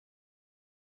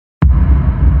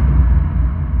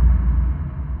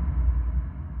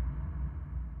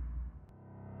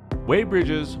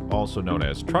Weighbridges, also known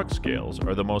as truck scales,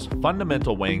 are the most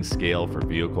fundamental weighing scale for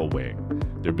vehicle weighing.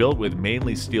 They're built with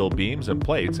mainly steel beams and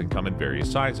plates and come in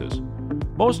various sizes.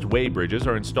 Most Weighbridges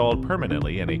are installed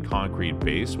permanently in a concrete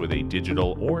base with a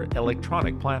digital or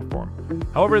electronic platform.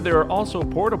 However, there are also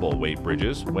portable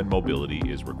Weighbridges when mobility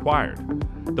is required.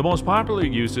 The most popular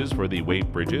uses for the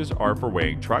Weighbridges are for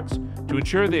weighing trucks to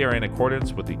ensure they are in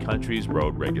accordance with the country's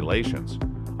road regulations.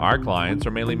 Our clients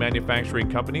are mainly manufacturing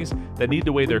companies that need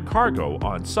to weigh their cargo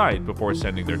on site before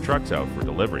sending their trucks out for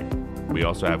delivery. We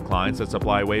also have clients that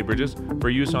supply Weighbridges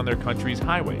for use on their country's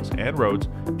highways and roads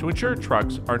to ensure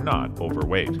trucks are not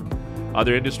overweight.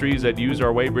 Other industries that use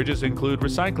our Weighbridges include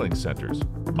recycling centers,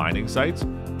 mining sites,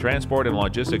 transport and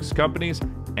logistics companies,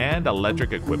 and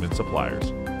electric equipment suppliers.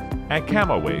 At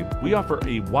Camaweigh, we offer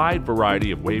a wide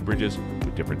variety of Weighbridges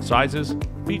with different sizes,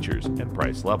 features, and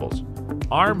price levels.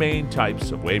 Our main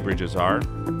types of Weighbridges are: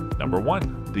 number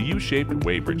 1, the U-shaped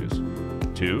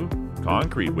Weighbridges; 2,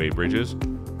 concrete Weighbridges;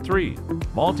 3,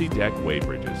 multi-deck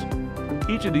Weighbridges.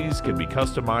 Each of these can be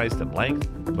customized in length,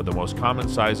 but the most common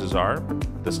sizes are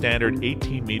the standard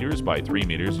 18 meters by 3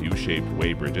 meters U-shaped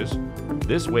Weighbridges.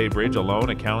 This Weighbridge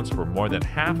alone accounts for more than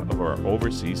half of our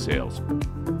overseas sales.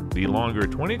 The longer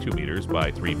 22 meters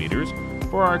by 3 meters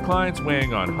for our clients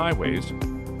weighing on highways.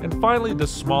 And finally, the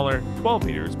smaller 12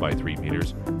 meters by 3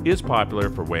 meters is popular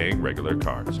for weighing regular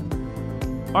cars.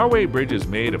 Our Weighbridge is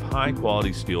made of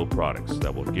high-quality steel products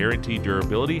that will guarantee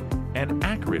durability and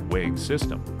accurate weighing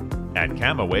system. At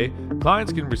Camaweigh,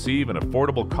 clients can receive an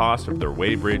affordable cost of their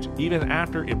Weighbridge even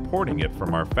after importing it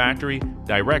from our factory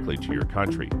directly to your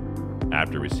country.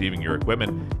 After receiving your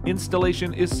equipment,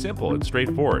 installation is simple and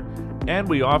straightforward, and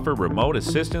we offer remote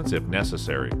assistance if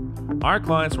necessary. Our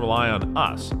clients rely on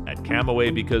us at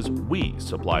Camaweigh because we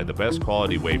supply the best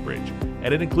quality Weighbridge,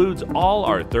 and it includes all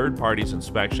our third parties'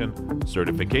 inspection,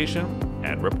 certification,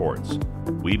 and reports.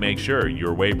 We make sure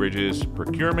your Weighbridge's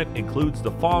procurement includes the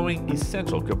following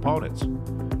essential components: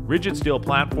 rigid steel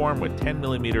platform with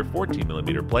 10mm,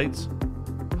 14mm plates,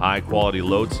 high-quality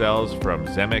load cells from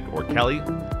Zemek or Kelly,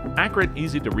 accurate,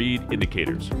 easy-to-read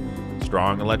indicators,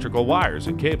 strong electrical wires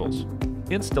and cables,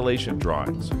 installation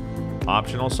drawings,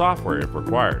 optional software if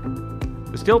required.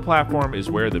 The steel platform is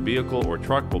where the vehicle or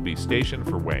truck will be stationed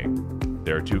for weighing.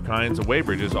 There are 2 kinds of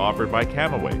Weighbridges offered by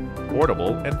Camaweigh: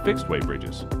 portable and fixed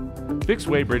Weighbridges. Fixed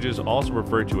Weighbridges, also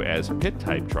referred to as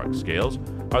pit-type truck scales,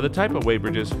 are the type of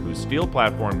Weighbridges whose steel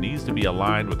platform needs to be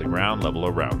aligned with the ground level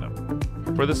around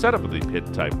them. For the setup of the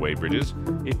pit-type Weighbridges,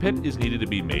 a pit is needed to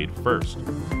be made first.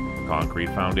 Concrete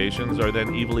foundations are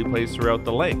then evenly placed throughout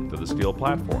the length of the steel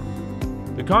platform.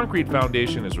 The concrete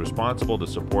foundation is responsible to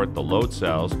support the load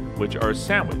cells, which are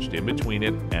sandwiched in between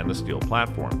it and the steel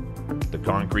platform. The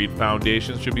concrete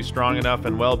foundation should be strong enough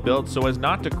and well built so as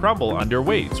not to crumble under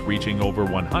weights reaching over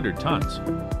 100 tons.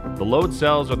 The load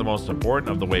cells are the most important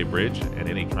of the Weighbridge and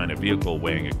any kind of vehicle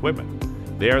weighing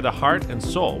equipment. They are the heart and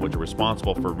soul which are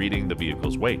responsible for reading the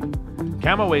vehicle's weight.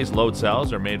 Camaweigh's load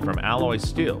cells are made from alloy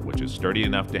steel, which is sturdy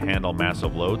enough to handle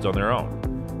massive loads on their own.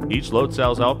 Each load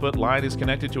cell's output line is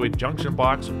connected to a junction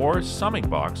box or summing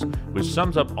box, which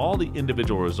sums up all the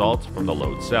individual results from the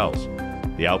load cells.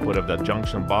 The output of the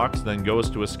junction box then goes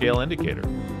to a scale indicator.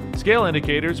 Scale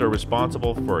indicators are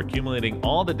responsible for accumulating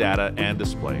all the data and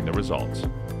displaying the results.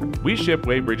 We ship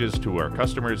Weighbridges to our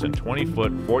customers in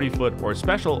 20-foot, 40-foot, or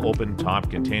special open-top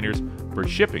containers for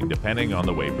shipping depending on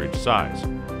the Weighbridge size.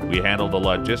 We handle the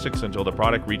logistics until the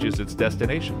product reaches its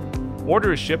destination.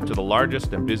 Order is shipped to the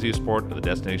largest and busiest port of the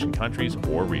destination countries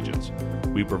or regions.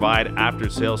 We provide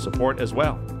after-sales support as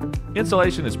well.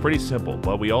 Installation is pretty simple,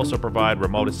 but we also provide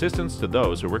remote assistance to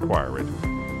those who require it.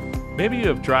 Maybe you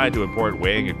have tried to import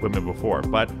weighing equipment before,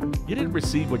 but you didn't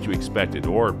receive what you expected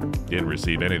or didn't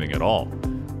receive anything at all.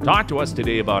 Talk to us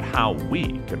today about how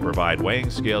we can provide weighing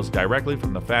scales directly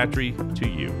from the factory to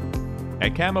you.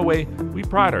 At Camaweigh, we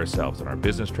pride ourselves on our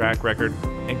business track record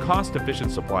and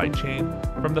cost-efficient supply chain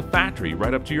from the factory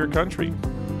right up to your country.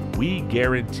 We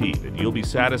guarantee that you'll be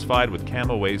satisfied with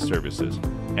Camaweigh's services,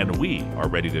 and we are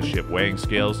ready to ship weighing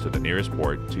scales to the nearest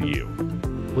port to you.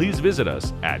 Please visit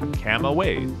us at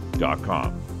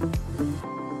Camaweigh.com.